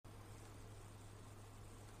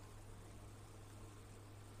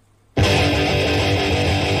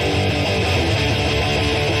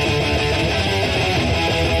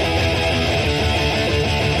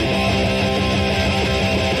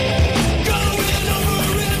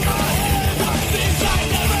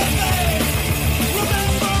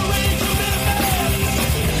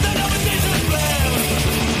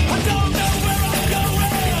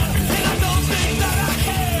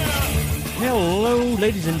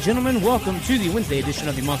Ladies and gentlemen, welcome to the Wednesday edition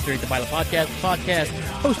of the Monster Inc. The Pilot podcast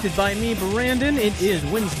hosted by me, Brandon. It is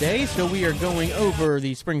Wednesday, so we are going over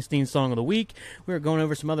the Springsteen Song of the Week. We are going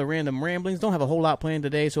over some other random ramblings. Don't have a whole lot planned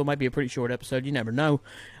today, so it might be a pretty short episode. You never know.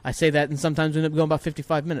 I say that, and sometimes we end up going about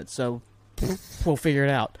 55 minutes, so we'll figure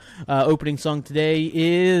it out. Opening song today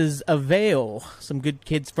is Avail. Some good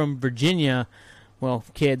kids from Virginia. Well,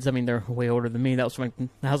 kids, I mean, they're way older than me. That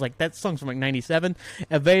song's from like 97.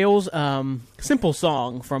 Avail's Simple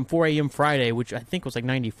Song from 4 a.m. Friday, which I think was like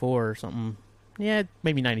 94 or something. Yeah,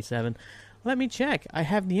 maybe 97. Let me check. I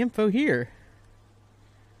have the info here.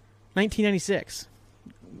 1996.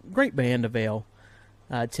 Great band, Avail.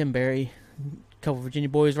 Tim Barry, a couple of Virginia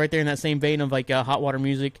boys, right there in that same vein of like Hot Water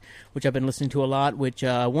Music, which I've been listening to a lot, which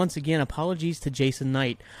once again, apologies to Jason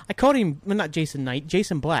Knight. I called him, well, not Jason Knight,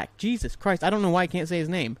 Jason Black. Jesus Christ, I don't know why I can't say his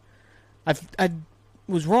name. I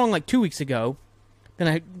was wrong like 2 weeks ago, then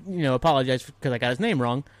I apologized because I got his name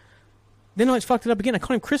wrong. Then I just fucked it up again. I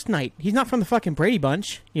called him Chris Knight. He's not from the fucking Brady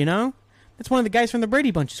Bunch, you know? That's one of the guys from the Brady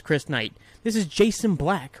Bunch is Chris Knight. This is Jason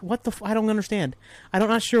Black. What the I don't understand. I'm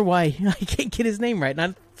not sure why I can't get his name right. And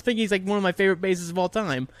I think he's like one of my favorite bassists of all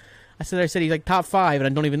time. I said he's like top 5, and I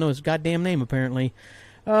don't even know his goddamn name, apparently.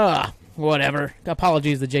 Whatever.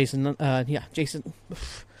 Apologies to Jason. Jason. I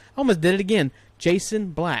almost did it again.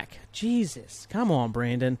 Jason Black. Jesus. Come on,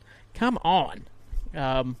 Brandon. Come on.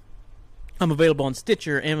 I'm available on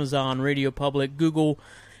Stitcher, Amazon, Radio Public, Google,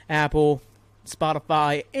 Apple,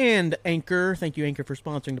 Spotify, and Anchor. Thank you, Anchor, for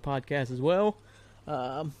sponsoring the podcast as well.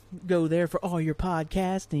 Go there for all your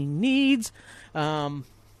podcasting needs.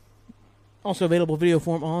 Also available video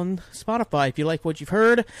form on Spotify. If you like what you've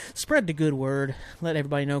heard, spread the good word. Let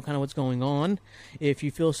everybody know kind of what's going on. If you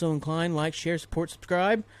feel so inclined, like, share, support,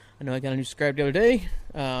 subscribe. I know I got a new subscribe the other day.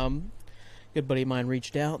 Good buddy of mine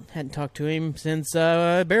reached out. Hadn't talked to him since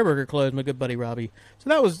Bear Burger closed, my good buddy Robbie. So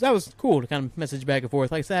that was cool to kind of message back and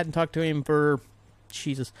forth. Like I said, I hadn't talked to him for,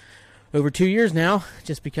 over 2 years now.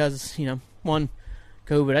 Just because, one,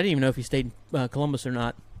 COVID. I didn't even know if he stayed in Columbus or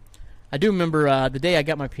not. I do remember the day I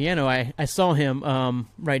got my piano, I saw him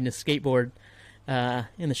riding a skateboard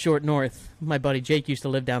in the short north. My buddy Jake used to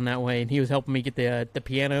live down that way, and he was helping me get the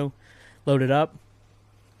piano loaded up.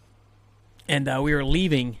 And we were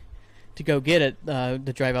leaving to go get it,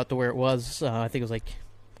 to drive out to where it was. I think it was like,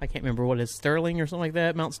 I can't remember what it is, Sterling or something like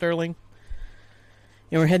that, Mount Sterling.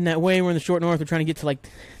 And we're heading that way. We're in the short north. We're trying to get to like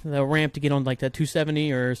the ramp to get on like the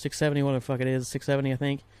 270 or 670, whatever the fuck it is, 670 I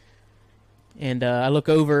think. And I look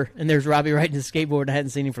over, and there's Robbie riding his skateboard. I hadn't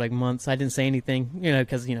seen him for like months. I didn't say anything,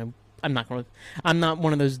 because I'm not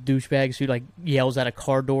one of those douchebags who like yells at a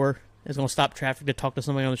car door. Is going to stop traffic to talk to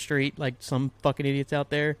somebody on the street, like some fucking idiots out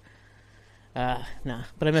there. Nah.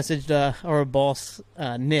 But I messaged our boss,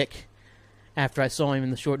 Nick, after I saw him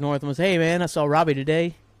in the short north, and was, hey man, I saw Robbie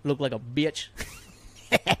today. Looked like a bitch.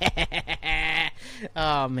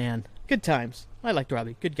 Oh man, good times. I liked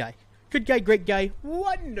Robbie. Good guy, great guy,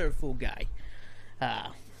 wonderful guy.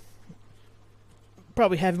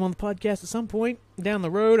 Probably have him on the podcast at some point down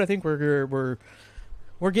the road. I think we're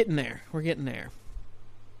getting there.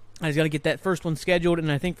 I just got to get that first one scheduled,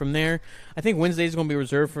 and I think from there, I think Wednesday is going to be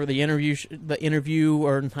reserved for the interview,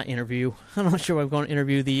 or not interview. I'm not sure what I'm going to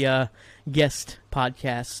interview, the guest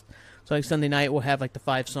podcast. So like Sunday night, we'll have like the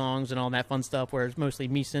 5 songs and all that fun stuff, where it's mostly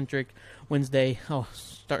me-centric. Wednesday, I'll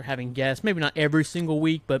start having guests. Maybe not every single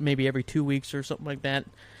week, but maybe every 2 weeks or something like that,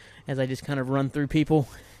 as I just kind of run through people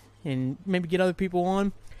and maybe get other people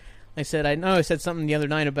on. Like I said, I know I said something the other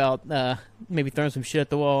night about maybe throwing some shit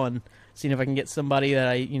at the wall and seeing if I can get somebody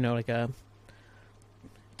that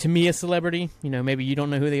to me, a celebrity. Maybe you don't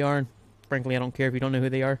know who they are. Frankly, I don't care if you don't know who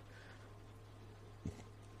they are.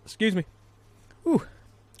 Excuse me. Ooh,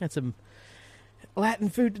 had some Latin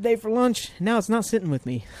food today for lunch. Now it's not sitting with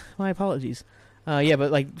me. My apologies. Yeah,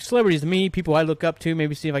 but like celebrities to me, people I look up to,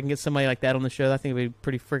 maybe see if I can get somebody like that on the show. I think it would be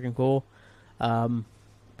pretty freaking cool. But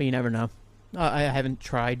you never know. I haven't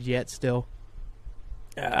tried yet still.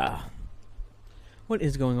 What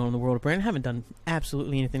is going on in the world of Brandon? I haven't done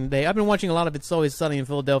absolutely anything today. I've been watching a lot of It's Always Sunny in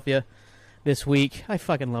Philadelphia this week. I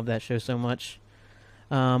fucking love that show so much.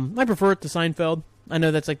 I prefer it to Seinfeld. I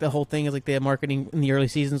know that's like the whole thing is like the marketing in the early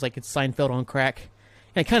seasons, like it's Seinfeld on crack.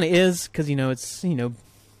 And it kind of is, because, it's,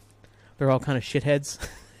 they're all kind of shitheads.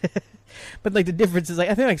 But like the difference is, like,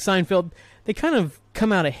 I think like Seinfeld, they kind of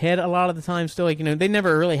come out ahead a lot of the time still. Like, they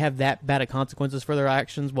never really have that bad of consequences for their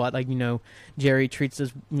actions. Jerry treats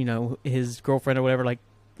his girlfriend or whatever, like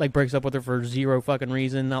breaks up with her for zero fucking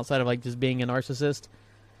reason outside of like just being a narcissist.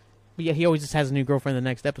 But yeah, he always just has a new girlfriend in the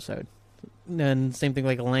next episode. And same thing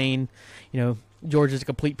like Elaine, George is a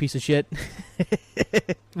complete piece of shit.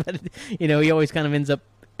 But, he always kind of ends up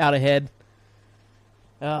out ahead.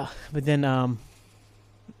 But then,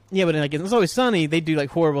 yeah, but then, like, It's Always Sunny, they do, like,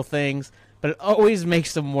 horrible things, but it always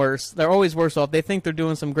makes them worse. They're always worse off. They think they're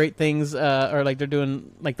doing some great things, or, like, they're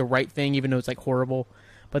doing, like, the right thing, even though it's, like, horrible.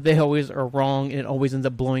 But they always are wrong, and it always ends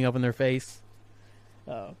up blowing up in their face.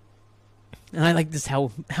 And I like this, how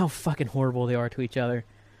fucking horrible they are to each other.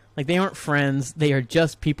 Like, they aren't friends. They are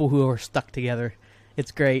just people who are stuck together.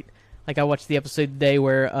 It's great. Like, I watched the episode today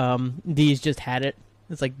where Dee's just had it.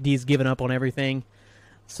 It's like Dee's given up on everything.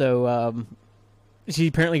 So, she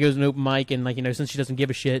apparently goes to an open mic, and, like, since she doesn't give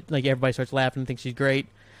a shit, like, everybody starts laughing and thinks she's great.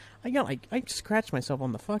 I scratched myself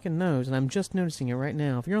on the fucking nose, and I'm just noticing it right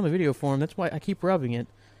now. If you're on the video form, that's why I keep rubbing it.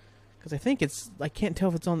 Because I think I can't tell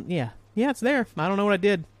if it's on, yeah, it's there. I don't know what I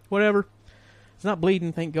did. Whatever. It's not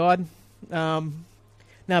bleeding, thank God.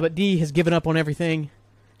 But Dee has given up on everything.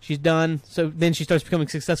 She's done. So then she starts becoming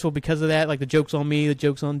successful because of that. Like, the joke's on me, the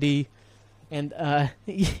joke's on Dee. And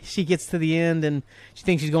she gets to the end, and she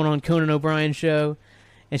thinks she's going on Conan O'Brien's show.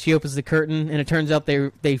 And she opens the curtain, and it turns out they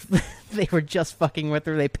they were just fucking with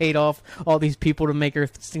her. They paid off all these people to make her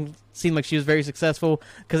seem like she was very successful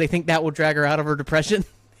because they think that will drag her out of her depression.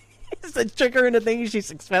 It's to trick her into thinking she's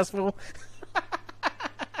successful.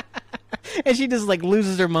 And she just, like,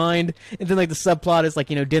 loses her mind. And then, like, the subplot is, like,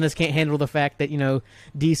 Dennis can't handle the fact that,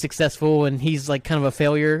 Dee's successful and he's, like, kind of a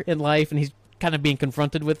failure in life. And he's kind of being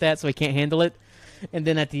confronted with that, so he can't handle it. And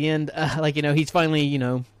then at the end, he's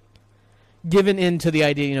finally, given into the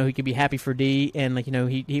idea, he could be happy for Dee. And, like,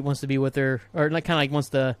 he wants to be with her. Or, like, kind of, like,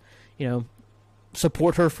 wants to,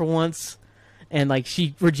 support her for once. And, like,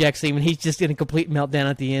 she rejects him, and he's just in a complete meltdown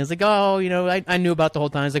at the end. It's like, oh, I knew about the whole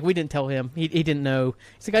time. It's like, we didn't tell him. He didn't know.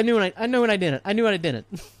 It's like, I knew when I didn't. I knew when I didn't.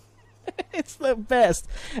 It's the best.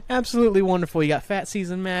 Absolutely wonderful. You got Fat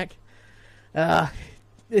Season Mac.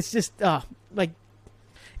 It's just, and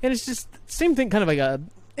it's just same thing, kind of like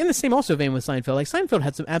in the same also vein with Seinfeld. Like, Seinfeld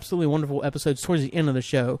had some absolutely wonderful episodes towards the end of the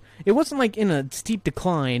show. It wasn't, like, in a steep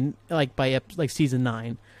decline, like, by, like, season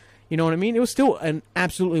 9. You know what I mean? It was still an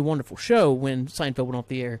absolutely wonderful show when Seinfeld went off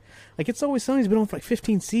the air. Like, It's Always Sunny's been on for, like,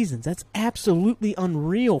 15 seasons. That's absolutely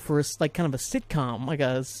unreal for a, like, kind of a sitcom. Like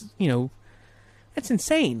that's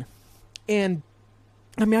insane. And,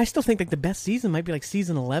 I mean, I still think, like, the best season might be, like,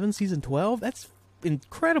 season 11, season 12. That's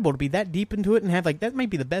incredible to be that deep into it and have, like, that might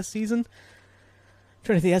be the best season. I'm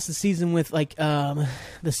trying to think, that's the season with, like, The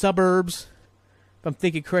Suburbs. If I'm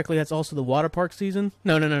thinking correctly, that's also the water park season.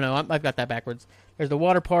 No. I've got that backwards. There's the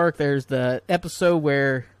water park. There's the episode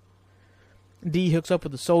where Dee hooks up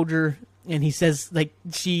with the soldier, and he says, like,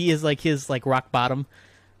 she is, like, his, like, rock bottom.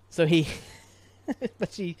 So he...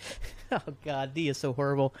 but she... Oh, God, Dee is so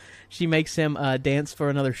horrible. She makes him dance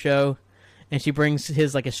for another show, and she brings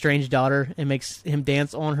his, like, estranged daughter and makes him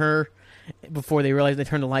dance on her before they realize they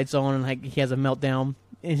turn the lights on, and, like, he has a meltdown.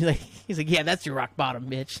 And he's like, yeah, that's your rock bottom,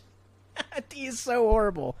 bitch. Dee is so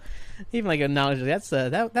horrible. Even, like, acknowledging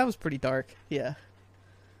that was pretty dark. Yeah.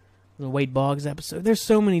 The Wade Boggs episode. There's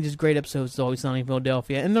so many just great episodes. It's Always Sunny in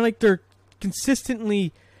Philadelphia, and they're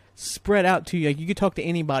consistently spread out to you. Like, you could talk to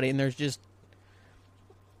anybody, and there's just,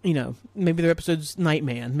 maybe their episode's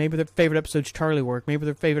Nightman. Maybe their favorite episode's Charlie Work. Maybe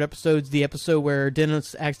their favorite episode's the episode where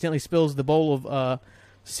Dennis accidentally spills the bowl of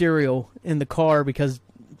cereal in the car because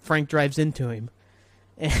Frank drives into him.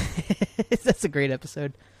 That's a great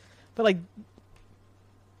episode. But, like,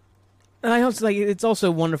 and I also, like, it's also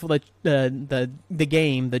wonderful that the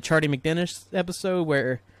game, the Charlie McDennis episode,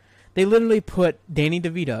 where they literally put Danny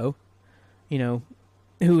DeVito,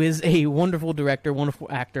 who is a wonderful director, wonderful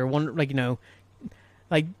actor,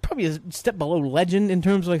 like, probably a step below legend in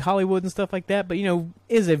terms of, like, Hollywood and stuff like that, but,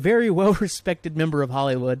 is a very well-respected member of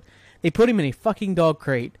Hollywood. They put him in a fucking dog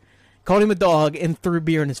crate, called him a dog, and threw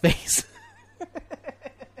beer in his face.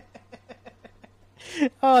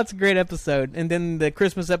 Oh, it's a great episode. And then the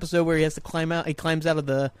Christmas episode where he has to climb out. He climbs out of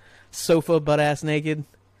the sofa butt-ass naked.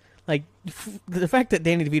 Like, the fact that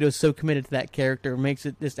Danny DeVito is so committed to that character makes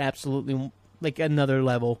it just absolutely, like, another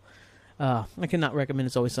level. I cannot recommend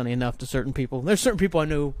It's Always Sunny enough to certain people. There's certain people I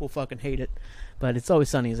know will fucking hate it. But It's Always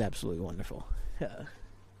Sunny is absolutely wonderful.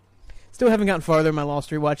 Still haven't gotten farther in my Lost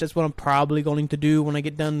rewatch. That's what I'm probably going to do when I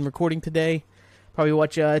get done recording today. Probably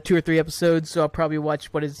watch 2 or 3 episodes, so I'll probably watch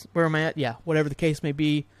where am I at? Yeah, whatever the case may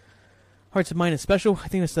be. Hearts of Mine is Special. I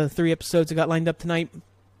think that's the 3 episodes I got lined up tonight.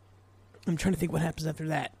 I'm trying to think what happens after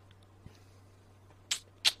that.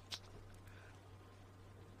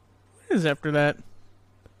 What is after that?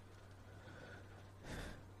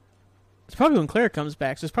 It's probably when Claire comes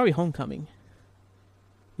back, so it's probably Homecoming.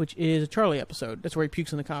 Which is a Charlie episode. That's where he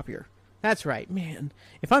pukes in the copier. That's right, man.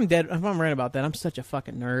 If I'm right about that, I'm such a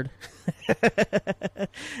fucking nerd.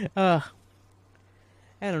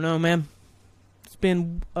 I don't know, man. It's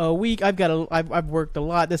been a week. I've worked a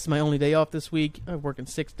lot. This is my only day off this week. I'm working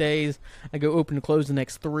 6 days. I go open and close the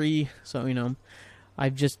next 3. So, I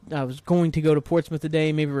was going to go to Portsmouth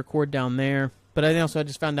today, maybe record down there. But I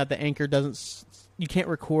just found out that Anchor you can't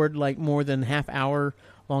record like more than half-hour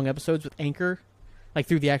long episodes with Anchor, like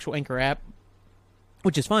through the actual Anchor app,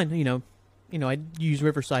 which is fine. I use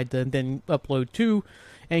Riverside to then upload to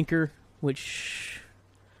Anchor, which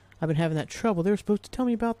I've been having that trouble. They were supposed to tell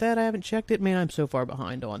me about that. I haven't checked it. Man, I'm so far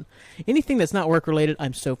behind on anything that's not work-related.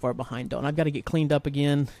 I'm so far behind on. I've got to get cleaned up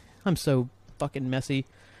again. I'm so fucking messy.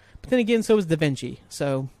 But then again, so is Da Vinci.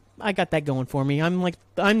 So I got that going for me. I'm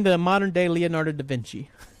the modern-day Leonardo da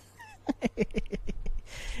Vinci.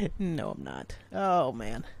 No, I'm not. Oh,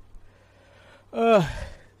 man.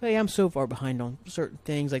 Hey, I'm so far behind on certain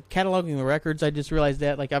things, like cataloging the records. I just realized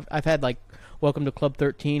that, like, I've had like Welcome to Club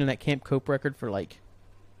 13 and that Camp Cope record for like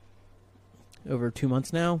over 2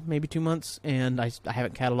 months now, maybe 2 months, and I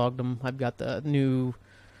haven't cataloged them. I've got the new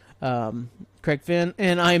Craig Finn,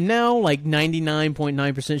 and I'm now like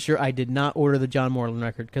 99.9% sure I did not order the John Moreland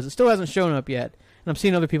record because it still hasn't shown up yet, and I'm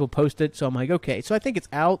seeing other people post it, so I'm like, okay, so I think it's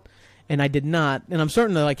out, and I did not, and I'm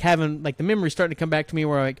starting to like having like the memory starting to come back to me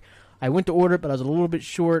where like I went to order it, but I was a little bit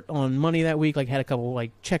short on money that week, like had a couple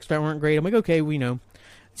like checks that weren't great. I'm like, okay,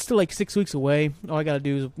 it's still like 6 weeks away. All I got to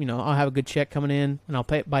do is, I'll have a good check coming in, and I'll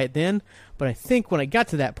buy it then. But I think when I got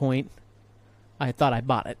to that point, I thought I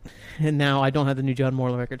bought it. And now I don't have the new John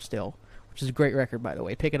Moreland record still, which is a great record, by the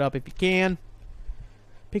way. Pick it up if you can.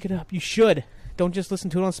 Pick it up. You should. Don't just listen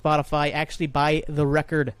to it on Spotify. Actually buy the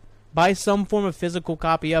record. Buy some form of physical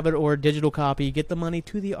copy of it or a digital copy. Get the money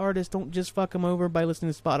to the artist. Don't just fuck them over by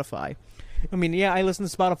listening to Spotify. I mean, yeah, I listen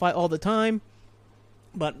to Spotify all the time,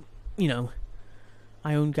 but,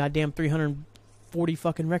 I own goddamn 340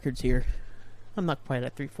 fucking records here. I'm not quite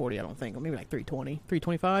at 340, I don't think. Maybe like 320,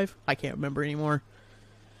 325. I can't remember anymore.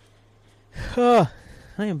 I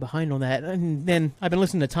am behind on that. And then I've been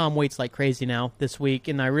listening to Tom Waits like crazy now this week,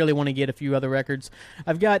 and I really want to get a few other records.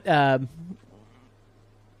 I've got, I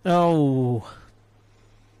thought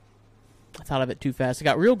of it too fast. I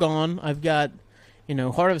got Real Gone. I've got,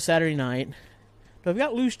 Heart of a Saturday Night. But I've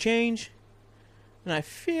got Loose Change. And I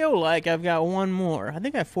feel like I've got one more. I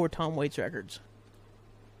think I have 4 Tom Waits records.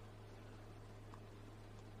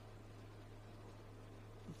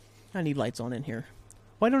 I need lights on in here.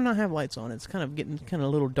 Why don't I have lights on? It's kind of getting a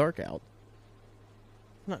little dark out.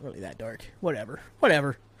 Not really that dark. Whatever.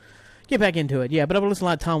 Get back into it. Yeah, but I've listened to a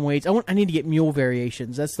lot of Tom Waits. I need to get Mule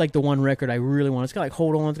Variations. That's like the one record I really want. It's got like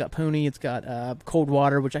Hold On. It's got Pony. It's got Cold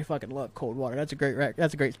Water, which I fucking love. Cold Water. That's a great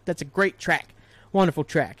That's a great track. Wonderful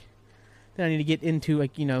track. Then I need to get into,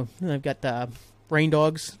 like, I've got Rain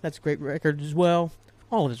Dogs. That's a great record as well.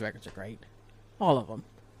 All of his records are great. All of them.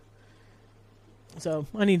 So,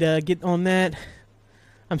 I need to get on that.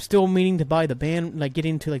 I'm still meaning to buy the band, like, get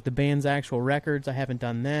into, like, the band's actual records. I haven't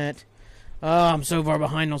done that. I'm so far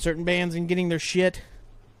behind on certain bands and getting their shit.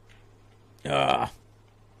 I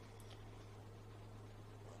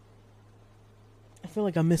feel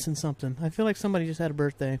like I'm missing something. I feel like somebody just had a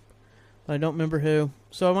birthday. I don't remember who.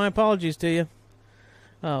 So my apologies to you.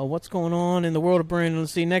 What's going on in the world of Brandon?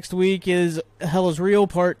 Let's see. Next week is Hell is Real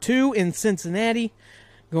Part 2 in Cincinnati.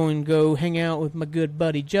 Going to go hang out with my good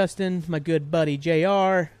buddy Justin, my good buddy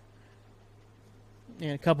JR,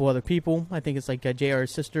 and a couple other people. I think it's like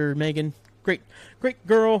JR's sister, Megan. Great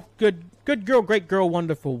girl. Good girl, great girl,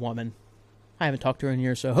 wonderful woman. I haven't talked to her in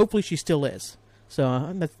years, so hopefully she still is.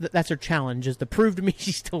 So that's her challenge, is to prove to me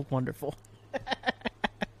she's still wonderful.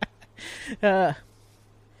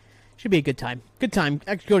 Should be a good time. Good time.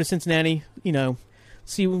 I could go to Cincinnati,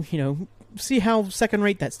 see how second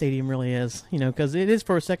rate that stadium really is, because it is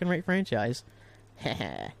for a second rate franchise.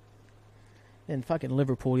 And fucking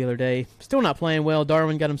Liverpool the other day, still not playing well.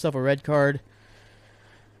 Darwin got himself a red card.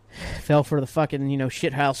 Fell for the fucking,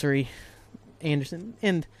 shithousery. Anderson.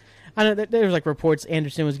 And I know there was like reports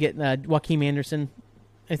Anderson was getting, Joaquin Anderson,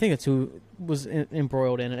 I think that's who was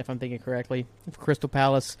embroiled in it, if I'm thinking correctly. Crystal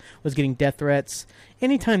Palace was getting death threats.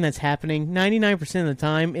 Anytime that's happening, 99% of the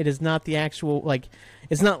time, it is not the actual, like,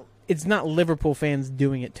 it's not Liverpool fans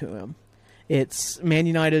doing it to him. It's Man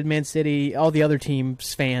United, Man City, all the other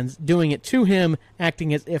teams' fans doing it to him,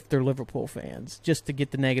 acting as if they're Liverpool fans, just to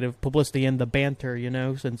get the negative publicity and the banter,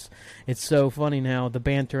 since it's so funny now, the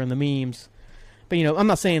banter and the memes. But, I'm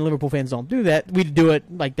not saying Liverpool fans don't do that. We do it,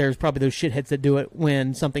 like, there's probably those shitheads that do it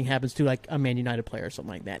when something happens to, like, a Man United player or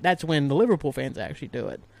something like that. That's when the Liverpool fans actually do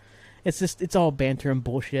it. It's all banter and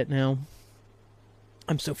bullshit now.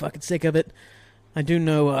 I'm so fucking sick of it. I do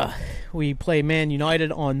know we play Man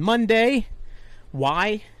United on Monday.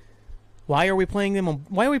 Why? Why are we playing them on?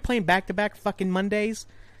 Why are we playing back-to-back fucking Mondays?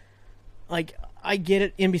 Like, I get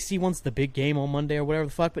it. NBC wants the big game on Monday or whatever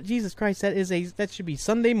the fuck, but Jesus Christ, that should be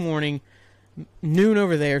Sunday morning, noon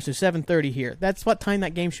over there, so 7:30 here. That's what time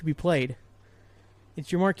that game should be played.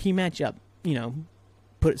 It's your marquee matchup. You know,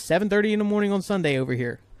 put it 7:30 in the morning on Sunday over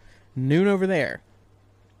here, noon over there.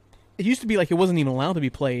 It used to be like it wasn't even allowed to be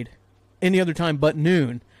played any other time but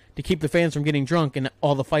noon to keep the fans from getting drunk and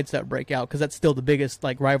all the fights that break out, because that's still the biggest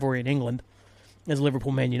like rivalry in England, is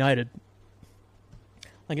Liverpool Man United.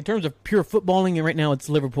 Like, in terms of pure footballing, and right now it's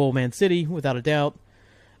Liverpool Man City without a doubt.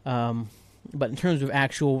 But in terms of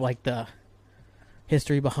actual like the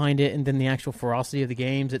history behind it and then the actual ferocity of the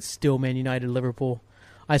games, it's still Man United Liverpool.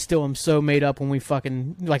 I still am so made up when we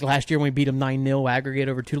fucking, like last year when we beat them 9-0 aggregate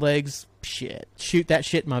over 2 legs. Shit. Shoot that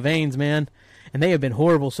shit in my veins, man. And they have been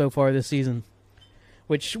horrible so far this season.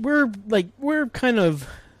 Which we're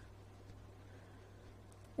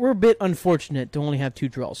a bit unfortunate to only have 2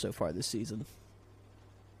 draws so far this season.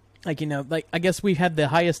 Like, you know, like I guess we've had the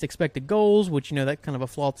highest expected goals, which, you know, that's kind of a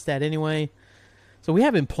flawed stat anyway. So we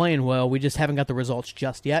have been playing well, we just haven't got the results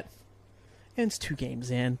just yet. And it's 2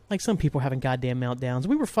 games in. Like, some people are having goddamn meltdowns.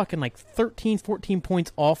 We were fucking like 13, 14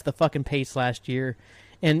 points off the fucking pace last year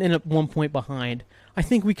and ended up 1 point behind. I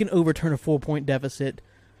think we can overturn a 4-point deficit.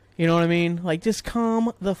 You know what I mean? Like, just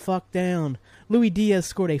calm the fuck down. Luis Diaz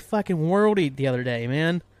scored a fucking worldie the other day,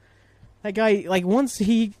 man. That guy, like,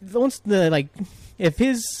 if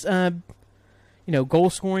his, goal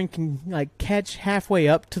scoring can, like, catch halfway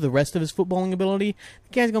up to the rest of his footballing ability,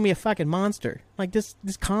 the guy's gonna be a fucking monster. Like, just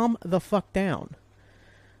calm the fuck down.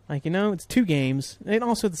 Like, you know, it's 2 games. And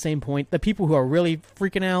also at the same point, the people who are really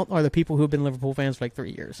freaking out are the people who have been Liverpool fans for like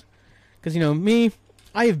 3 years. Because, you know, me,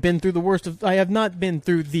 I have not been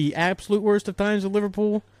through the absolute worst of times of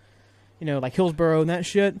Liverpool. You know, like Hillsborough and that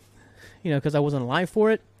shit. You know, because I wasn't alive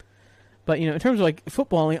for it. But, you know, in terms of, like,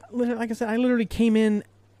 footballing, like I said, I literally came in,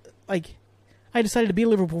 like, I decided to be a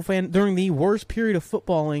Liverpool fan during the worst period of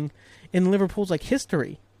footballing in Liverpool's, like,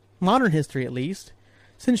 history. Modern history, at least.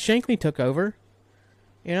 Since Shankly took over.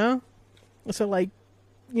 You know? So, like,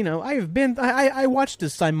 you know, I watched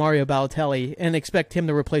this sign Mario Balotelli and expect him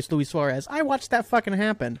to replace Luis Suarez. I watched that fucking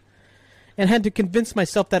happen. And had to convince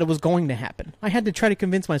myself that it was going to happen. I had to try to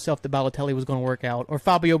convince myself that Balotelli was going to work out, or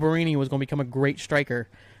Fabio Borini was going to become a great striker.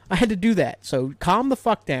 I had to do that. So calm the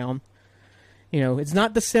fuck down. You know, it's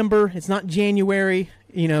not December. It's not January.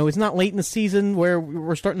 You know, it's not late in the season where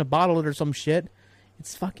we're starting to bottle it or some shit.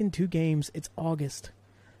 It's fucking 2 games. It's August.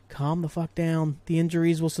 Calm the fuck down. The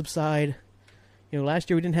injuries will subside. You know, last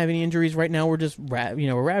year we didn't have any injuries. Right now we're just,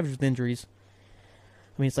 we're ravaged with injuries.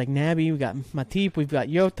 I mean, it's like Naby, we've got Matip, we've got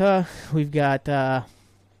Jota, we've got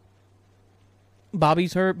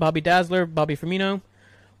Bobby's hurt, Bobby Dazzler, Bobby Firmino.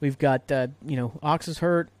 We've got, Ox is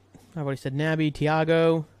hurt. I've already said Naby,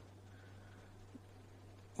 Thiago.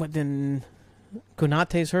 What then?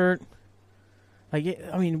 Konate's hurt. Like,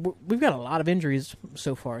 I mean, we've got a lot of injuries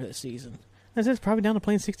so far this season. And it's probably down to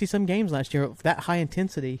playing 60-some games last year of that high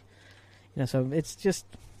intensity. You know, so it's just,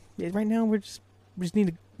 right now we just need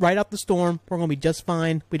to ride out the storm. We're going to be just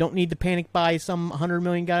fine. We don't need to panic buy some $100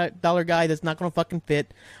 million guy that's not going to fucking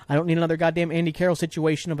fit. I don't need another goddamn Andy Carroll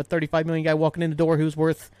situation of a $35 million guy walking in the door who's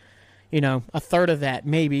worth, a third of that,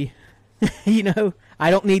 maybe. I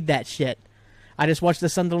don't need that shit. I just watched the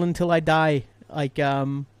Sunderland Till I Die, like,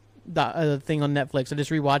 the thing on Netflix. I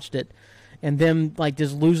just rewatched it. And them, like,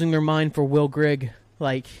 just losing their mind for Will Grigg.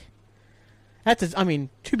 Like,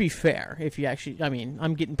 to be fair, if you actually,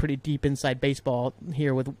 I'm getting pretty deep inside baseball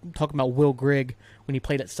here with talking about Will Grigg when he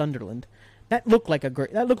played at Sunderland. That looked like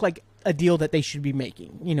a deal that they should be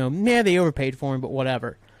making. They overpaid for him, but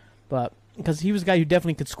whatever. But, because he was a guy who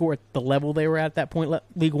definitely could score at the level they were at that point,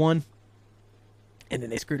 League One. And then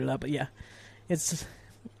they screwed it up, but yeah. It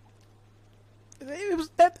was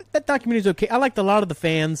that documentary is okay. I liked a lot of the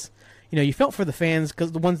fans. You felt for the fans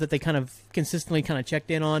because the ones that they kind of consistently kind of checked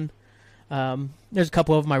in on. There's a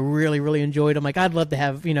couple of them I really, really enjoyed. I'm like, I'd love to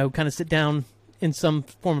have, kind of sit down in some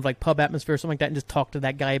form of like pub atmosphere or something like that and just talk to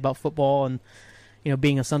that guy about football and,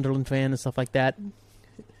 being a Sunderland fan and stuff like that.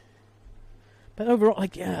 But overall,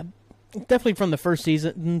 like, yeah, definitely from the first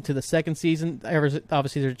season to the second season,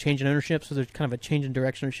 obviously there's a change in ownership, so there's kind of a change in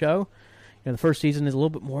direction of the show. The first season is a little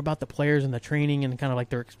bit more about the players and the training and kind of like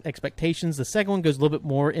their expectations. The second one goes a little bit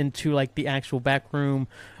more into like the actual backroom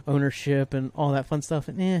ownership and all that fun stuff.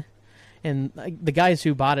 And the guys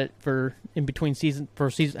who bought it at the end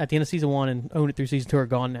of season 1 and owned it through season 2 are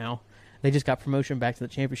gone now. They just got promotion back to the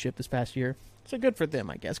championship this past year. So good for them,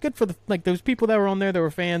 I guess. Good for those people that were on there that were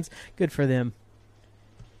fans. Good for them.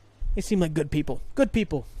 They seem like good people. Good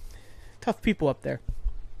people. Tough people up there.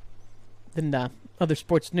 Then other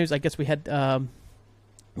sports news, I guess we had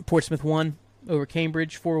Portsmouth won over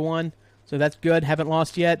Cambridge 4-1. So that's good. Haven't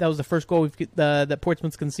lost yet. That was the first goal that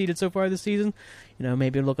Portsmouth's conceded so far this season.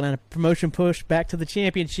 Maybe looking at a promotion push back to the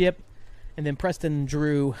championship. And then Preston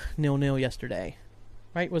drew 0-0 yesterday.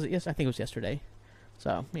 Right? Was it? Yes, I think it was yesterday.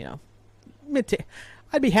 So,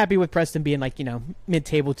 I'd be happy with Preston being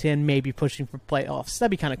mid-table 10, maybe pushing for playoffs.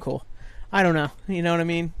 That'd be kind of cool. I don't know. You know what I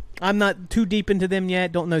mean? I'm not too deep into them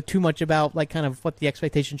yet. Don't know too much about kind of what the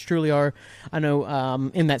expectations truly are. I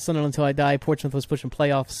know in that Sunderland Until I Die, Portsmouth was pushing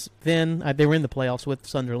playoffs then. They were in the playoffs with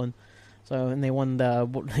Sunderland. And they won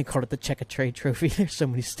what they called it, the Check a Trade Trophy. There's so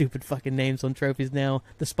many stupid fucking names on trophies now.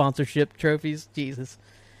 The sponsorship trophies. Jesus.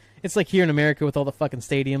 It's like here in America with all the fucking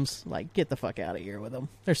stadiums. Get the fuck out of here with them.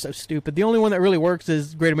 They're so stupid. The only one that really works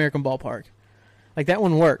is Great American Ballpark. That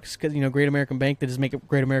one works because, Great American Bank, they just make it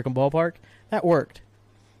Great American Ballpark. That worked.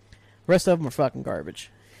 The rest of them are fucking garbage.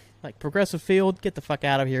 Progressive Field, get the fuck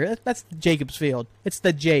out of here. That's the Jacobs Field. It's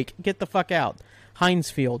the Jake. Get the fuck out.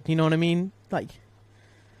 Heinz Field, you know what I mean? I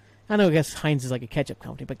know, I guess Heinz is a ketchup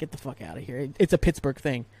company, but get the fuck out of here. It's a Pittsburgh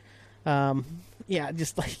thing. What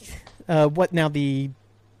now, the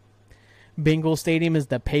Bengal Stadium is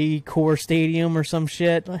the Paycor Stadium or some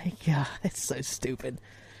shit? God, it's so stupid.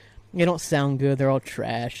 They don't sound good. They're all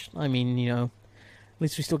trash. I mean, at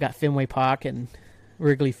least we still got Fenway Park and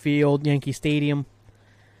Wrigley Field, Yankee Stadium,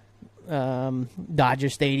 Dodger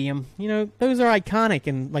Stadium. Those are iconic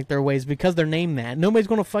in their ways because they're named that. Nobody's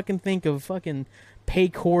gonna fucking think of fucking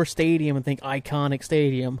Paycor Stadium and think iconic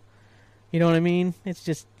stadium. You know what I mean? It's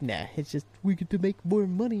just we get to make more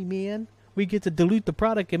money, man. We get to dilute the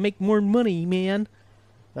product and make more money, man.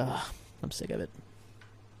 Ugh, I'm sick of it.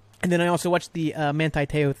 And then I also watched the Manti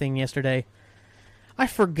Te'o thing yesterday. I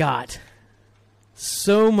forgot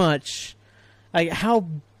so much how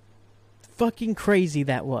fucking crazy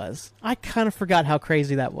that was. I kind of forgot how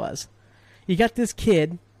crazy that was. You got this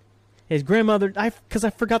kid, his grandmother, because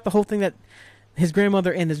I forgot the whole thing that his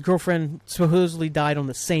grandmother and his girlfriend supposedly died on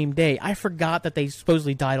the same day. I forgot that they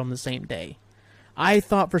supposedly died on the same day. I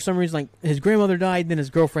thought for some reason his grandmother died, then his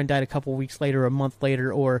girlfriend died a couple weeks later, a month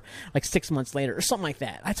later, or 6 months later, or something like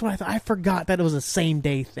that. That's what I thought. I forgot that it was a same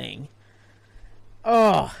day thing.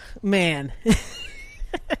 Oh, man.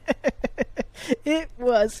 It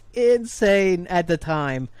was insane at the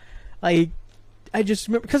time. I just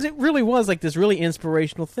remember, because it really was this really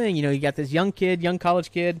inspirational thing. You got this young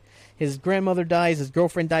college kid, his grandmother dies, his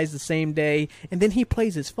girlfriend dies the same day, and then he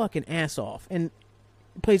plays his fucking ass off and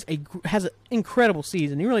has an incredible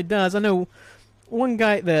season. He really does. I know one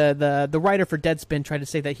guy, the writer for Deadspin, tried to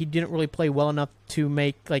say that he didn't really play well enough to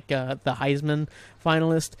make the Heisman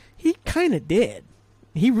finalist. He kind of did.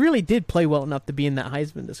 He really did play well enough to be in that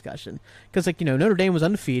Heisman discussion. Because, Notre Dame was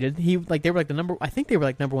undefeated. They were I think they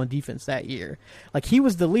were number one defense that year. He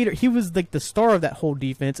was the leader. He was the star of that whole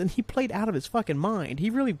defense, and he played out of his fucking mind. He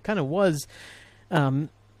really kind of was.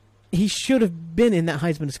 He should have been in that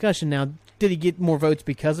Heisman discussion. Now, did he get more votes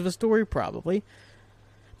because of his story? Probably.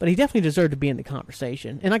 But he definitely deserved to be in the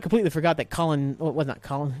conversation. And I completely forgot that Colin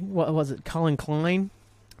Klein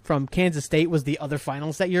from Kansas State was the other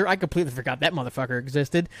finalist that year. I completely forgot that motherfucker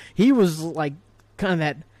existed. He was kind of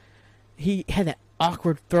that. He had that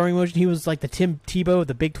awkward throwing motion. He was like the Tim Tebow of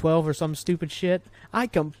the Big 12 or some stupid shit. I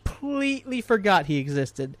completely forgot he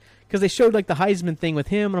existed because they showed the Heisman thing with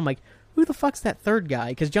him, and I'm like, who the fuck's that third guy?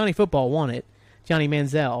 Because Johnny Football won it, Johnny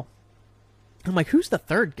Manziel. I'm like, who's the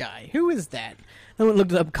third guy? Who is that? I went and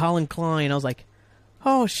looked up Colin Klein. I was like,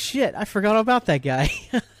 oh shit, I forgot about that guy.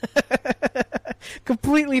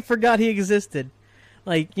 Completely forgot he existed.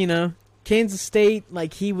 Kansas State,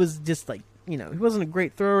 he was just he wasn't a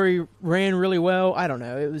great thrower. He ran really well. I don't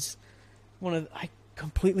know. It was I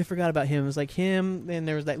completely forgot about him. It was him, and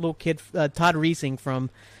there was that little kid, Todd Reesing from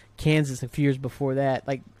Kansas a few years before that.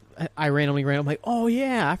 I randomly ran. I'm like, oh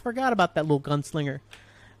yeah, I forgot about that little gunslinger.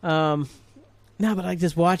 No, but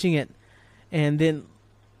just watching it, and then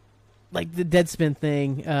the Deadspin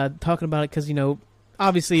thing, talking about it because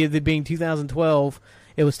obviously, it being 2012,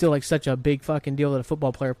 it was still like such a big fucking deal that a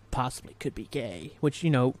football player possibly could be gay, which, you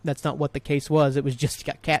know, that's not what the case was. It was just he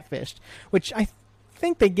got catfished, which I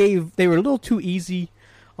think they were a little too easy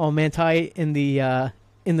on Manti in the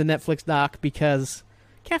Netflix doc, because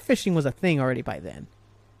catfishing was a thing already by then.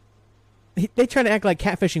 They tried to act like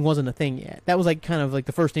catfishing wasn't a thing yet. That was like kind of like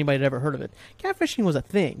the first anybody had ever heard of it. Catfishing was a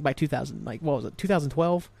thing by 2000, like what was it,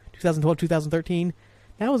 2012, 2013?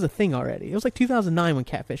 That was a thing already. It was like 2009 when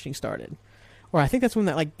catfishing started. Or I think that's when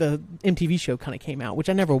that like the MTV show kind of came out, which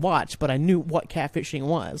I never watched, but I knew what catfishing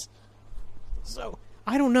was. So,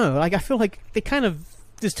 I don't know. Like, I feel like they kind of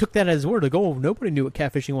just took that as his word. Like, oh, nobody knew what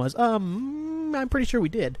catfishing was. I'm pretty sure we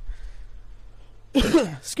did.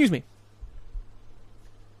 Excuse me.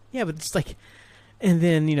 Yeah, but it's like, and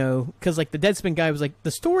then, you know, because like the Deadspin guy was like,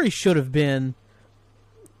 the story should have been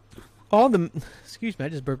all the, excuse me, I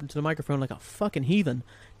just burped into the microphone like a fucking heathen.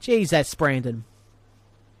 Jeez, that's Brandon.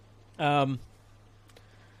 Now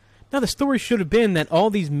the story should have been that all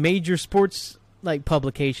these major sports like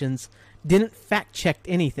publications didn't fact check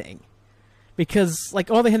anything, because like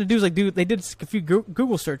all they had to do is like they did a few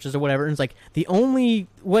Google searches or whatever, and it's like the only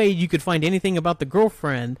way you could find anything about the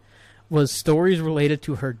girlfriend was stories related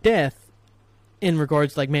to her death in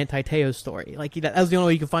regards to like Manti Te'o's story. Like that was the only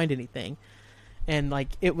way you could find anything. And like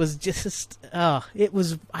it was just I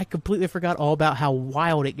completely forgot all about how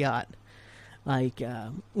wild it got. Like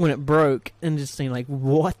when it broke, and just saying like,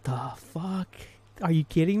 what the fuck? Are you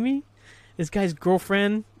kidding me? This guy's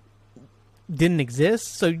girlfriend didn't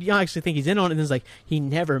exist, so you actually think he's in on it, and it's like he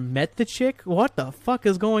never met the chick? What the fuck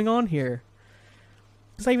is going on here?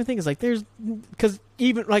 Because I even think it's like because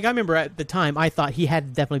even like I remember at the time I thought he had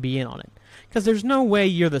to definitely be in on it, because there's no way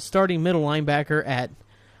you're the starting middle linebacker at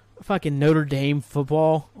fucking Notre Dame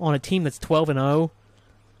football on a team that's 12-0,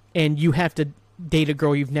 and you have to date a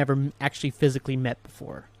girl you've never actually physically met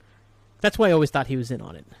before. That's why I always thought he was in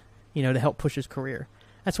on it, you know, to help push his career.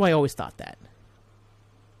 That's why I always thought that.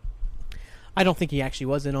 I don't think he actually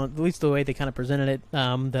was in on it, at least the way they kind of presented it.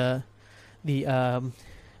 The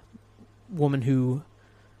woman who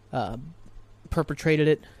perpetrated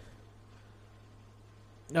it,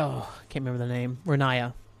 oh, I can't remember the name,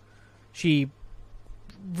 Renaya. She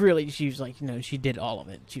was like, you know, she did all of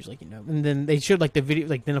it. She was like, you know, and then they showed like the video,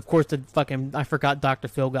 like then of course the fucking, I forgot Dr.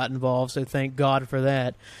 Phil got involved, so thank God for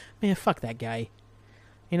that. Man, fuck that guy.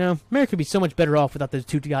 You know, America would be so much better off without those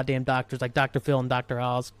two goddamn doctors, like Dr. Phil and Dr.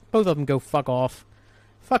 Oz. Both of them go fuck off.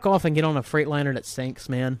 Fuck off and get on a freight liner that sinks,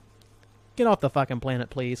 man. Get off the fucking planet,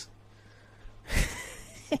 please.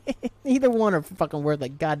 Either one are fucking worth a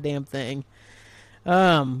goddamn thing.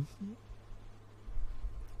 No,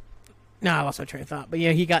 I lost my train of thought. But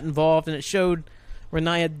yeah, he got involved, and it showed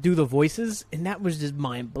Renaya do the voices, and that was just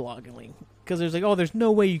mind-boggling. Because there's like, oh, there's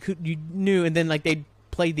no way you knew, and then like they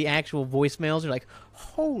played the actual voicemails. You're like,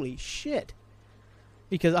 holy shit.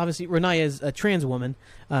 Because obviously Renaya is a trans woman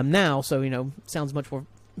now, so, you know, sounds much more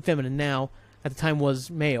feminine now. At the time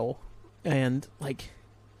was male, and like,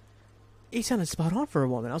 he sounded spot on for a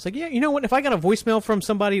woman. I was like, yeah, you know what? If I got a voicemail from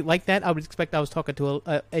somebody like that, I would expect I was talking to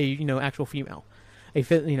a you know, actual female. I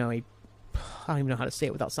don't even know how to say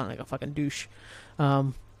it without sounding like a fucking douche.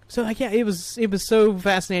 So like, yeah, it was so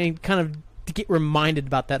fascinating, kind of to get reminded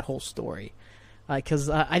about that whole story, because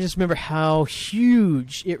I just remember how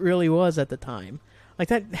huge it really was at the time. Like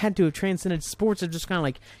that had to have transcended sports. Of just kind of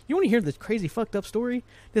like, you want to hear this crazy fucked up story?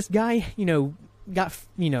 This guy, you know,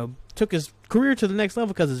 took his career to the next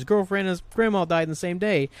level because his girlfriend and his grandma died in the same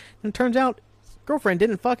day, and it turns out his girlfriend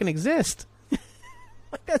didn't fucking exist.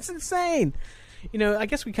 Like, that's insane. You know, I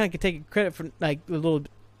guess we kind of could take credit for, like, a little,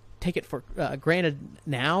 take it for granted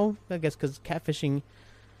now, I guess, because catfishing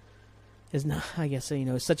is not, I guess, you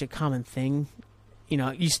know, such a common thing. You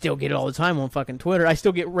know, you still get it all the time on fucking Twitter. I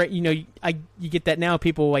still get, you know, you get that now.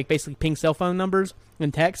 People, like, basically ping cell phone numbers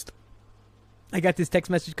and text. I got this text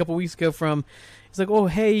message a couple weeks ago from, it's like, oh,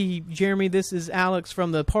 hey, Jeremy, this is Alex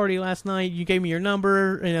from the party last night. You gave me your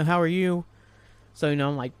number. You know, how are you? So, you know,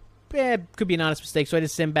 I'm like, could be an honest mistake. So I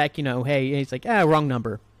just send back, you know, hey, and he's like, wrong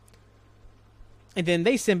number. And then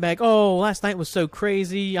they send back, oh, last night was so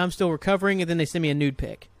crazy, I'm still recovering. And then they send me a nude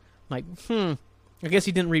pic. I'm like, I guess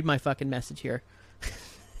he didn't read my fucking message here.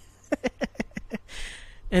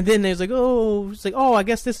 And then there's like, oh, I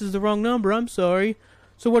guess this is the wrong number. I'm sorry.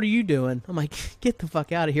 So what are you doing? I'm like, get the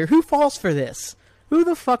fuck out of here. Who falls for this? Who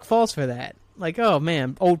the fuck falls for that? Like, oh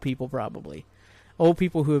man, old people probably. Old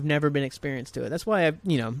people who have never been experienced to it. That's why,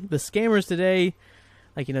 you know, the scammers today,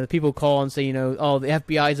 like, you know, the people call and say, you know, oh, the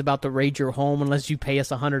FBI is about to raid your home unless you pay us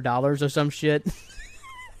 $100 or some shit.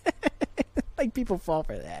 Like, people fall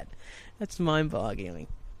for that. That's mind-boggling.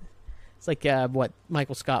 It's like, what,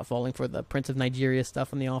 Michael Scott falling for the Prince of Nigeria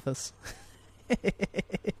stuff in The Office.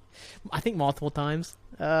 I think multiple times,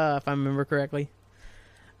 if I remember correctly.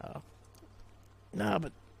 No,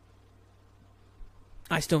 but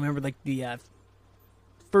I still remember, like, the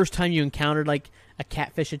first time you encountered, like, a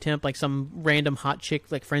catfish attempt, like some random hot chick,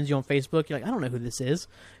 like, friends you on Facebook. You're like, I don't know who this is.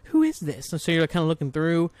 Who is this? And so you're, like, kind of looking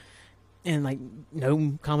through, and, like,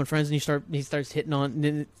 no common friends, and he starts hitting on, and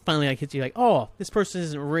then it finally, like, hits you, like, oh, this person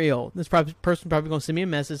isn't real. This person probably going to send me a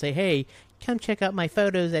message, say, hey, come check out my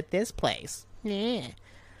photos at this place. Yeah.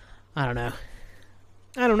 I don't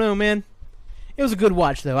know, man. It was a good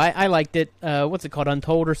watch, though. I liked it. What's it called?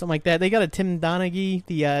 Untold or something like that. They got a Tim Donaghy,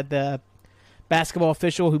 the basketball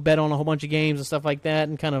official who bet on a whole bunch of games and stuff like that,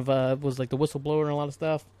 and kind of was like the whistleblower and a lot of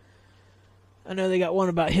stuff. I know they got one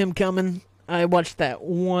about him coming. I watched that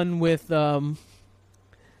one with that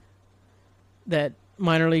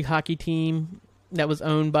minor league hockey team that was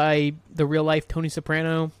owned by the real life Tony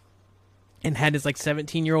Soprano and had his like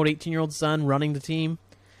 17-year-old, 18-year-old son running the team.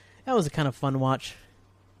 That was a kind of fun watch.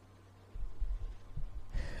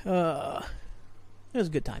 It was a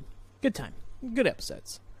good time. Good time. Good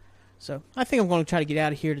episodes. So I think I'm going to try to get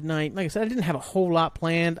out of here tonight. Like I said, I didn't have a whole lot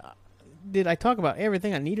planned. Did I talk about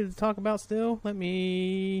everything I needed to talk about still?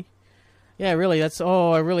 Yeah, really, that's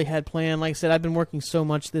all I really had planned. Like I said, I've been working so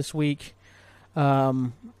much this week.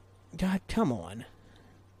 God, come on.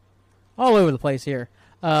 All over the place here.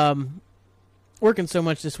 Working so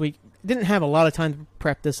much this week. Didn't have a lot of time to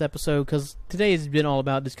prep this episode because today has been all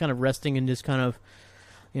about just kind of resting and just kind of,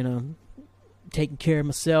 taking care of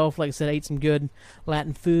myself. Like I said, I ate some good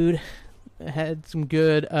Latin food. I had some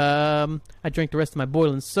good, I drank the rest of my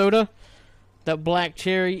boiling soda. That black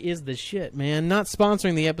cherry is the shit, man. Not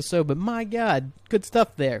sponsoring the episode, but my God, good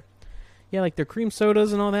stuff there. Yeah, like their cream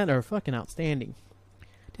sodas and all that are fucking outstanding.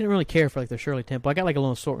 Didn't really care for like their Shirley Temple. I got like a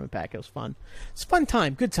little assortment pack. It was fun. It's a fun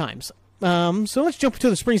time. Good times. So let's jump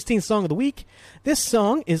into the Springsteen Song of the Week. This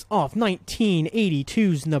song is off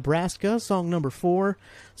 1982's Nebraska, song number 4.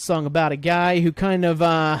 Song about a guy who kind of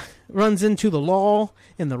runs into the law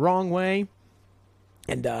in the wrong way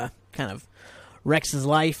and kind of wrecks his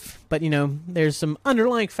life. But, there's some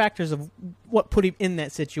underlying factors of what put him in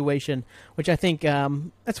that situation, which I think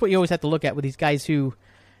that's what you always have to look at with these guys who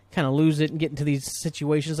kind of lose it and get into these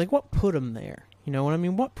situations. Like, what put him there? You know what I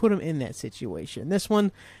mean? What put him in that situation? This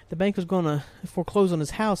one, the bank was going to foreclose on his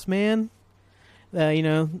house, man.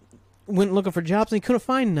 Went looking for jobs and he couldn't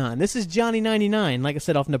find none. This is Johnny 99, like I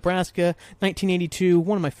said, off Nebraska, 1982,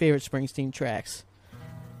 one of my favorite Springsteen tracks.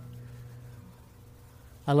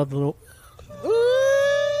 I love the little...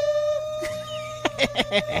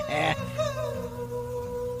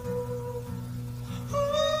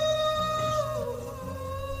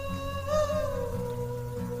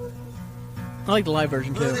 I like the live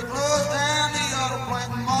version, too. Ralph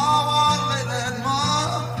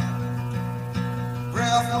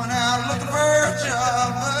went out looking for a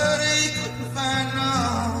job, but he couldn't find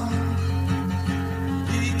none.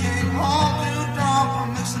 He came home too drunk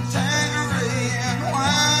from mixing Tanqueray and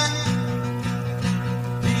wine.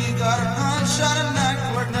 He got a gunshot at night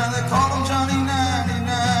court, now they call him Johnny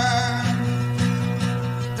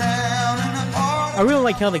 99. Down in the park. I really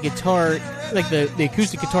like how the guitar, like the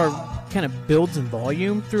acoustic guitar, kind of builds in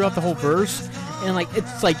volume throughout the whole verse, and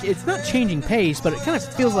it's not changing pace, but it kind of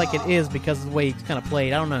feels like it is because of the way it's kind of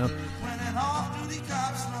played. I don't know.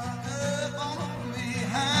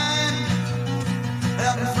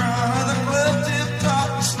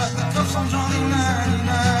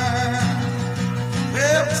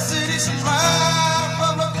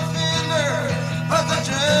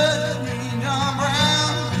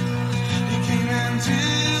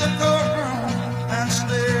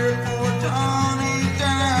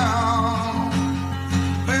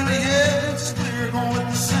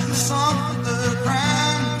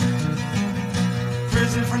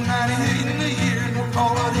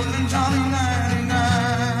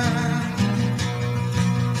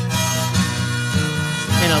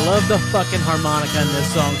 And I love the fucking harmonica in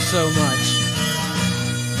this song so much.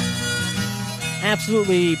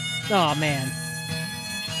 Absolutely, oh man.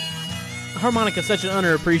 Harmonica is such an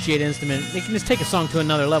underappreciated instrument. It can just take a song to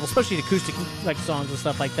another level, especially the acoustic like songs and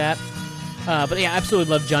stuff like that. But yeah, I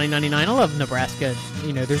absolutely love Johnny 99. I love Nebraska.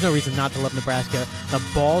 There's no reason not to love Nebraska. The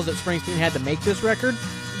balls that Springsteen had to make this record,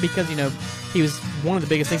 because, he was one of the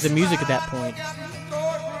biggest things in music at that point.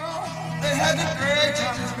 They had to drag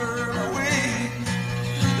Johnny's girl away.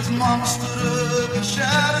 His mama stood up and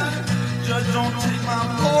shouted, "Judge, don't take my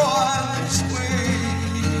boy this way."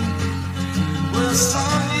 Well,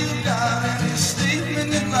 son, you got any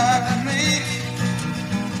statement you'd like to make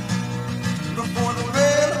before the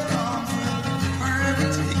bell comes forever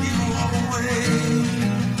take you away?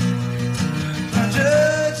 Now,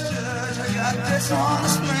 Judge, I got this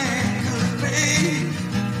honest man could pay.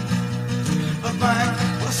 The bank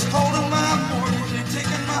was holding my mortgage and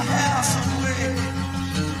taking my house away.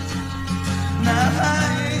 Now, I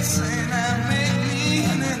ain't saying that make me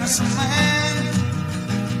an innocent man,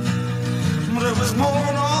 but it was more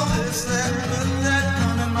than all this that put that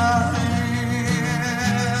gun in my hand.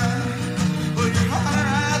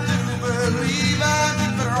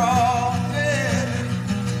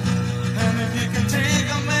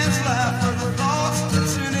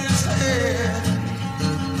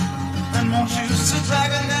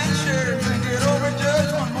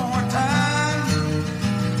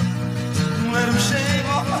 shave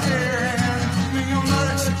off my hair and put me on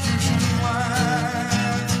that execution line.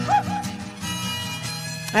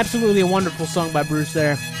 Absolutely a wonderful song by Bruce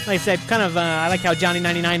there. Like I said, kind of, I like how Johnny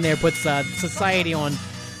 99 there puts society on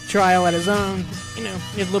trial at his own. You know,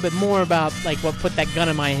 it's a little bit more about, like, what put that gun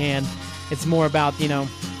in my hand. It's more about, you know,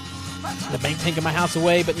 the bank taking my house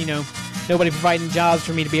away, but, you know, nobody providing jobs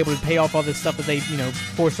for me to be able to pay off all this stuff that they, you know,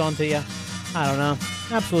 force onto you. I don't know.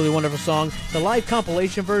 Absolutely wonderful song. The live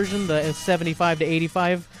compilation version, the 75 to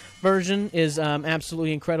 85 version, is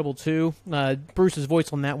absolutely incredible, too. Bruce's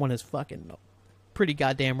voice on that one is fucking pretty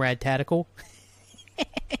goddamn rad-tatical.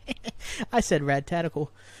 I said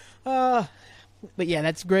rad-tatical. But yeah,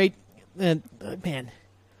 that's great. Man,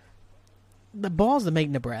 the balls to make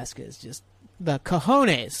Nebraska is just the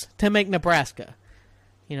cojones to make Nebraska.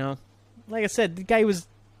 You know, like I said, the guy was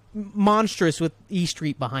monstrous with E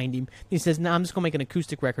Street behind him. He says, "No, I'm just gonna make an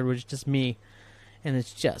acoustic record, which is just me," and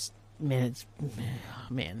it's just, man,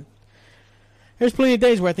 There's plenty of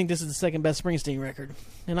days where I think this is the second best Springsteen record.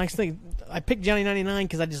 And I think I picked Johnny 99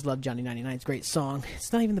 because I just love Johnny 99. It's a great song.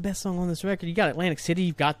 It's not even the best song on this record. You got Atlantic City,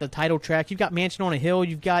 you've got the title track, you've got Mansion on a Hill,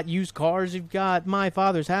 you've got Used Cars, you've got My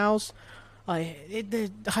Father's House.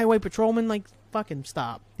 The Highway Patrolman, like, fucking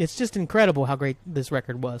stop. It's just incredible how great this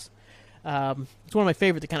record was. It's one of my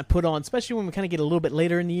favorite to kind of put on, especially when we kind of get a little bit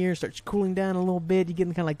later in the year, starts cooling down a little bit. You get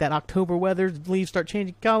kind of like that October weather, the leaves start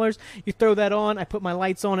changing colors. You throw that on. I put my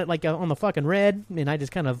lights on it like on the fucking red, and I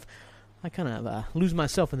kind of lose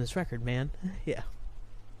myself in this record, man. Yeah.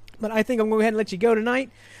 But I think I'm going to go ahead and let you go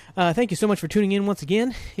tonight. Thank you so much for tuning in once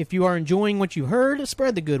again. If you are enjoying what you heard,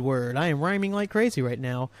 spread the good word. I am rhyming like crazy right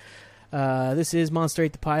now. This is Monster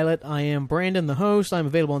 8 the Pilot. I am Brandon, the host. I'm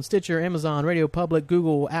available on Stitcher, Amazon, Radio Public,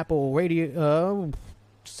 Google, Apple, Radio...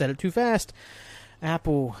 said it too fast.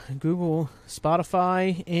 Apple, Google,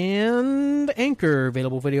 Spotify, and Anchor.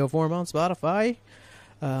 Available video form on Spotify.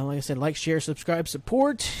 Like I said, like, share, subscribe,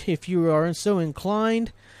 support if you are so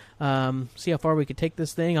inclined. See how far we could take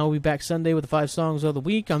this thing. I'll be back Sunday with the 5 songs of the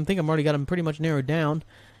week. I think I've already got them pretty much narrowed down.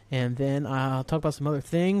 And then I'll talk about some other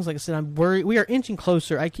things. Like I said, we are inching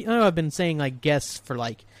closer. I know I've been saying, like, guests for,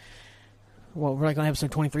 like, well, we're like on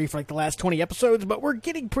episode 23 for, like, the last 20 episodes, but we're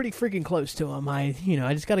getting pretty freaking close to them. I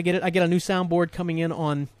just got to get it. I get a new soundboard coming in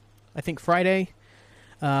on, I think, Friday.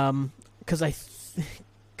 Because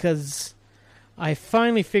I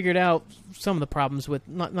finally figured out some of the problems with,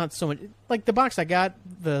 not so much, like, the box I got,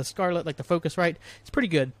 the Scarlett, like, the Focusrite, it's pretty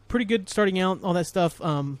good. Pretty good starting out, all that stuff.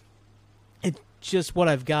 Just what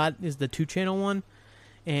I've got is the 2-channel one,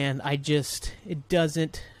 and it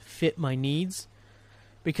doesn't fit my needs,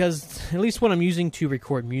 because at least what I'm using to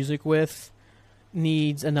record music with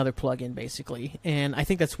needs another plug-in, basically, and I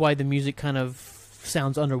think that's why the music kind of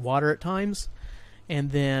sounds underwater at times. And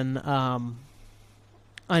then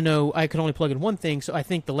I know I can only plug in one thing, so I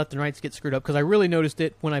think the left and rights get screwed up, because I really noticed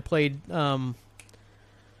it when I played Hoist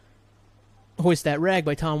That Rag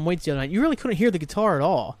by Tom Waits the other night. You really couldn't hear the guitar at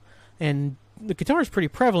all, and the guitar is pretty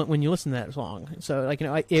prevalent when you listen to that song. So, like,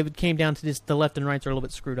 it came down to just the left and rights are a little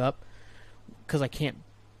bit screwed up because I can't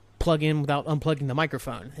plug in without unplugging the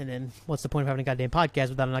microphone. And then what's the point of having a goddamn podcast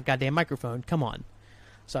without a goddamn microphone? Come on.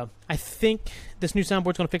 So, I think this new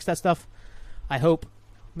soundboard's going to fix that stuff. I hope.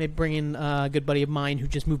 Maybe bring in a good buddy of mine who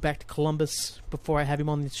just moved back to Columbus before I have him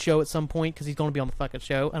on the show at some point, because he's going to be on the fucking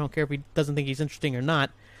show. I don't care if he doesn't think he's interesting or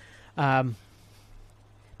not. But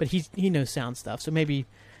he knows sound stuff, so maybe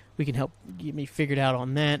we can help get me figured out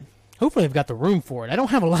on that. Hopefully I've got the room for it. I don't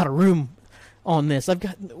have a lot of room on this. I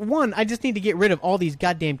just need to get rid of all these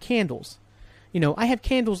goddamn candles. You know, I have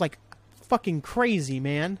candles like fucking crazy,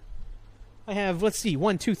 man. I have, let's see,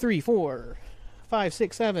 1, 2, 3, 4, 5,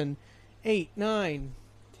 6, 7, 8, 9,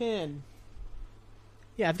 10.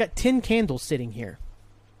 Yeah, I've got 10 candles sitting here.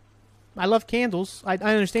 I love candles. I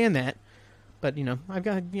understand that. But, you know, I've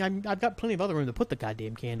got plenty of other room to put the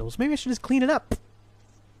goddamn candles. Maybe I should just clean it up.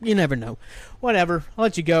 You never know. Whatever. I'll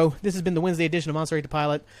let you go. This has been the Wednesday edition of Monster 8 the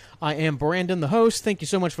Pilot. I am Brandon, the host. Thank you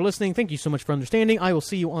so much for listening. Thank you so much for understanding. I will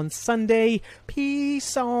see you on Sunday.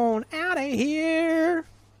 Peace on out of here.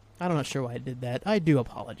 I'm not sure why I did that. I do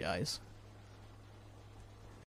apologize.